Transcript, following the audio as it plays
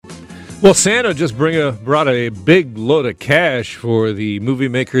Well, Santa just brought a big load of cash for the movie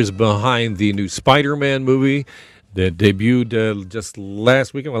makers behind the new Spider-Man movie that debuted just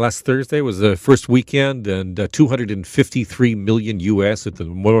last weekend. Well, last Thursday was the first weekend, and 253 million U.S. at the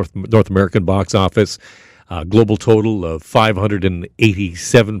North American box office. Global total of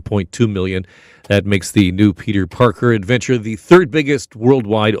 587.2 million. That makes the new Peter Parker adventure the third biggest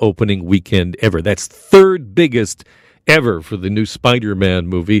worldwide opening weekend ever. That's third biggest ever for the new Spider-Man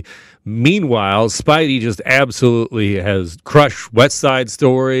movie. Meanwhile, Spidey just absolutely has crushed West Side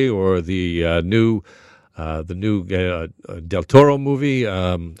Story or the new Del Toro movie.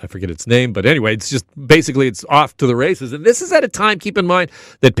 I forget its name, but anyway, it's just basically it's off to the races. And this is at a time, keep in mind,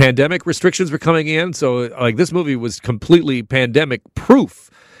 that pandemic restrictions were coming in. So like this movie was completely pandemic proof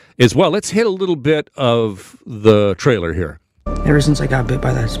as well. Let's hit a little bit of the trailer here. Ever since I got bit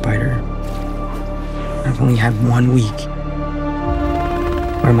by that spider, I've only had 1 week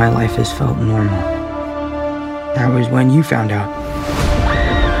where my life has felt normal. That was when you found out.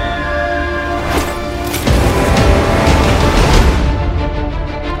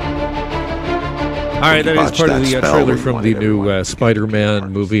 All right, that is part of the trailer from the new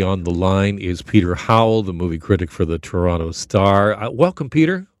Spider-Man movie. On the line is Peter Howell, the movie critic for the Toronto Star. Welcome,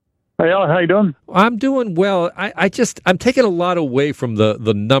 Peter. Hey, how you doing? I'm doing well. I'm taking a lot away from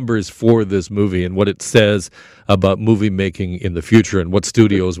the numbers for this movie and what it says about movie making in the future and what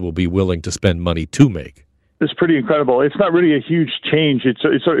studios will be willing to spend money to make. It's pretty incredible. It's not really a huge change.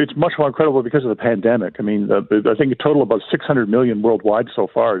 It's much more incredible because of the pandemic. I mean, I think a total of about 600 million worldwide so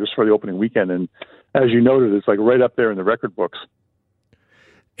far just for the opening weekend. And as you noted, it's like right up there in the record books.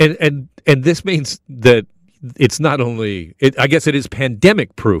 And this means that it's not only, I guess it is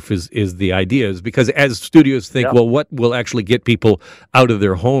pandemic proof is the idea, is because as studios think, well, what will actually get people out of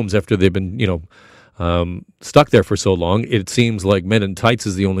their homes after they've been, stuck there for so long? It seems like Men in Tights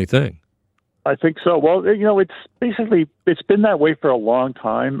is the only thing. I think so. Well, it's been that way for a long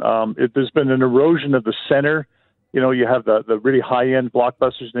time. There's been an erosion of the center. You have the really high-end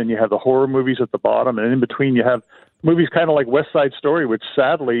blockbusters, and then you have the horror movies at the bottom, and in between you have movies kind of like West Side Story, which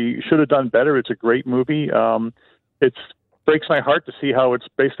sadly should have done better. It's a great movie. It breaks my heart to see how it's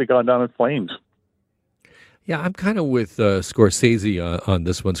basically gone down in flames. Yeah, I'm kind of with Scorsese on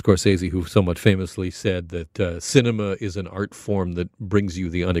this one. Scorsese, who somewhat famously said that cinema is an art form that brings you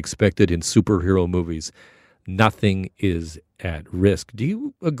the unexpected. In superhero movies, nothing is at risk. Do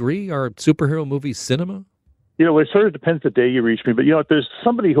you agree? Are superhero movies cinema? It sort of depends the day you reach me. But, there's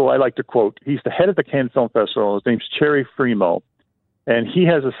somebody who I like to quote. He's the head of the Cannes Film Festival. His name's Thierry Frémaux. And he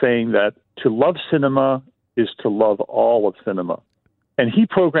has a saying that to love cinema is to love all of cinema. And he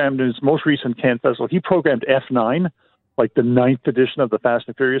programmed in his most recent Cannes Festival, he programmed F9, like the 9th edition of the Fast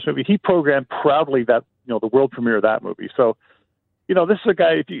and Furious movie. He programmed proudly that, the world premiere of that movie. So, this is a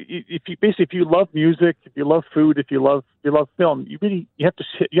guy, if you love music, if you love food, if you love film, you have to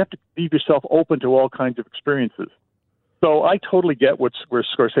leave yourself open to all kinds of experiences. So I totally get where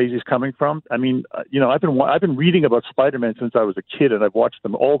Scorsese's coming from. I mean, I've been reading about Spider-Man since I was a kid, and I've watched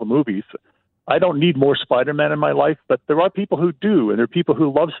all the movies. I don't need more Spider-Man in my life, but there are people who do, and there are people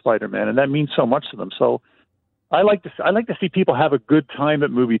who love Spider-Man, and that means so much to them. So I like to see people have a good time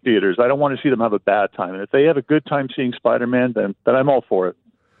at movie theaters. I don't want to see them have a bad time. And if they have a good time seeing Spider-Man, then I'm all for it.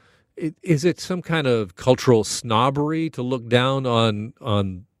 Is it some kind of cultural snobbery to look down on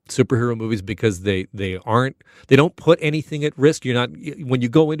superhero movies because they don't put anything at risk? When you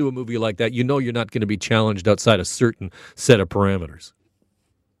go into a movie like that, you're not going to be challenged outside a certain set of parameters.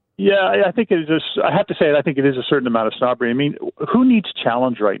 Yeah, I think it is. I have to say, I think it is a certain amount of snobbery. I mean, who needs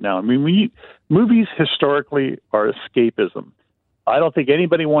challenge right now? I mean, movies historically are escapism. I don't think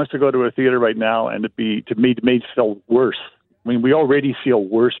anybody wants to go to a theater right now and to be made to feel worse. I mean, we already feel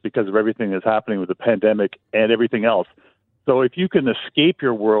worse because of everything that's happening with the pandemic and everything else. So if you can escape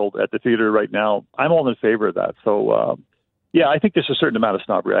your world at the theater right now, I'm all in favor of that. So, I think there's a certain amount of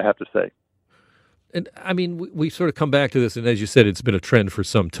snobbery, I have to say. And I mean, we sort of come back to this, and as you said, it's been a trend for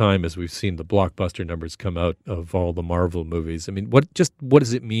some time as we've seen the blockbuster numbers come out of all the Marvel movies. I mean, what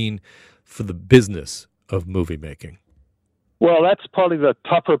does it mean for the business of movie making? Well, that's probably the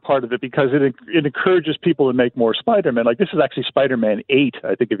tougher part of it because it encourages people to make more Spider-Man. Like this is actually Spider-Man 8,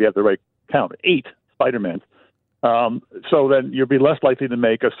 I think, if you have the right count, 8 Spider-Mans. So then you'll be less likely to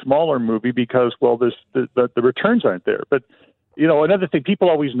make a smaller movie because, there's the returns aren't there. But another thing, people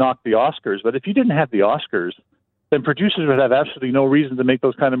always knock the Oscars, but if you didn't have the Oscars, then producers would have absolutely no reason to make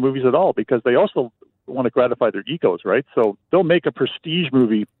those kind of movies at all because they also want to gratify their egos, right? So they'll make a prestige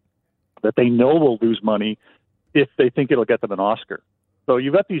movie that they know will lose money if they think it'll get them an Oscar. So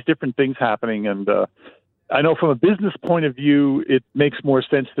you've got these different things happening, and I know from a business point of view, it makes more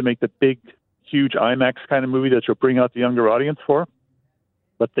sense to make the big, huge IMAX kind of movie that you'll bring out the younger audience for.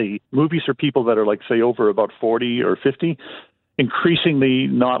 But the movies for people that are like, say, over about 40 or 50, increasingly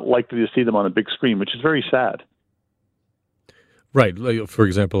not likely to see them on a big screen, which is very sad. Right. Like, for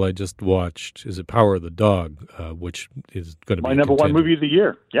example, I just watched, is it Power of the Dog, which is going to be my number one movie of the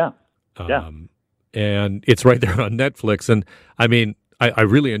year. Yeah. And it's right there on Netflix. And I mean, I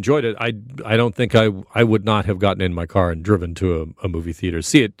really enjoyed it. I don't think I would not have gotten in my car and driven to a movie theater to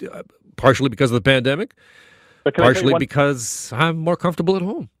see it, partially because of the pandemic, partially because I'm more comfortable at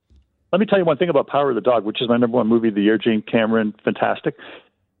home. Let me tell you one thing about Power of the Dog, which is my number one movie of the year. James Cameron, fantastic.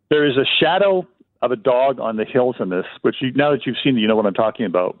 There is a shadow of a dog on the hills in this, which now that you've seen it, you know what I'm talking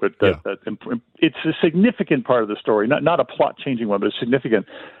about. But it's a significant part of the story, not a plot-changing one, but it's significant.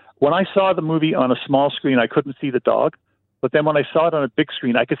 When I saw the movie on a small screen, I couldn't see the dog. But then when I saw it on a big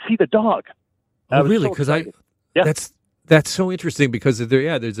screen, I could see the dog. Oh, really? Because that's so interesting because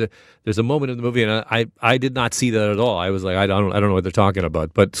there's a moment in the movie, and I did not see that at all. I was like, I don't know what they're talking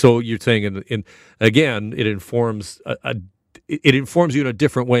about. But so you're saying, again, it informs you in a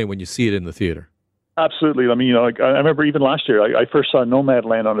different way when you see it in the theater. Absolutely. I mean, I remember even last year, I first saw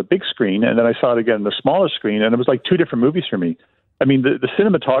Nomadland on a big screen, and then I saw it again on the smaller screen, and it was like two different movies for me. I mean, the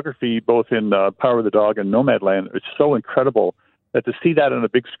cinematography, both in Power of the Dog and Nomadland, it's so incredible that to see that on a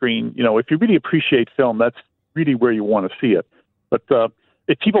big screen, if you really appreciate film, that's really where you want to see it. But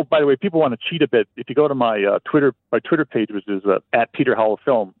if people, by the way, people want to cheat a bit, if you go to my Twitter page, which is at Peter Howell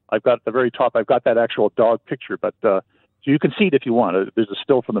Film, I've got at the very top, I've got that actual dog picture. But so you can see it if you want. There's a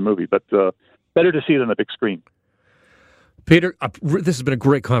still from the movie, but better to see it on a big screen. Peter, this has been a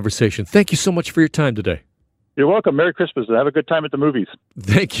great conversation. Thank you so much for your time today. You're welcome. Merry Christmas and have a good time at the movies.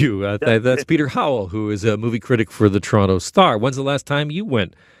 Thank you. That's Peter Howell, who is a movie critic for the Toronto Star. When's the last time you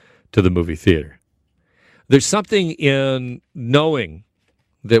went to the movie theater? There's something in knowing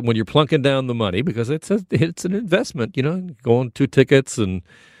that when you're plunking down the money, because it's an investment, going to tickets and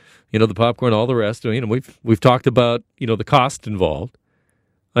the popcorn, all the rest. We've talked about the cost involved.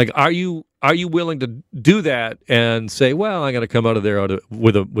 Like, are you willing to do that and say, well, I got to come out of there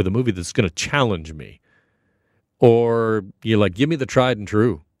with a movie that's going to challenge me? Or you're like, give me the tried and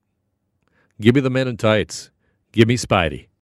true. Give me the Men in Tights. Give me Spidey.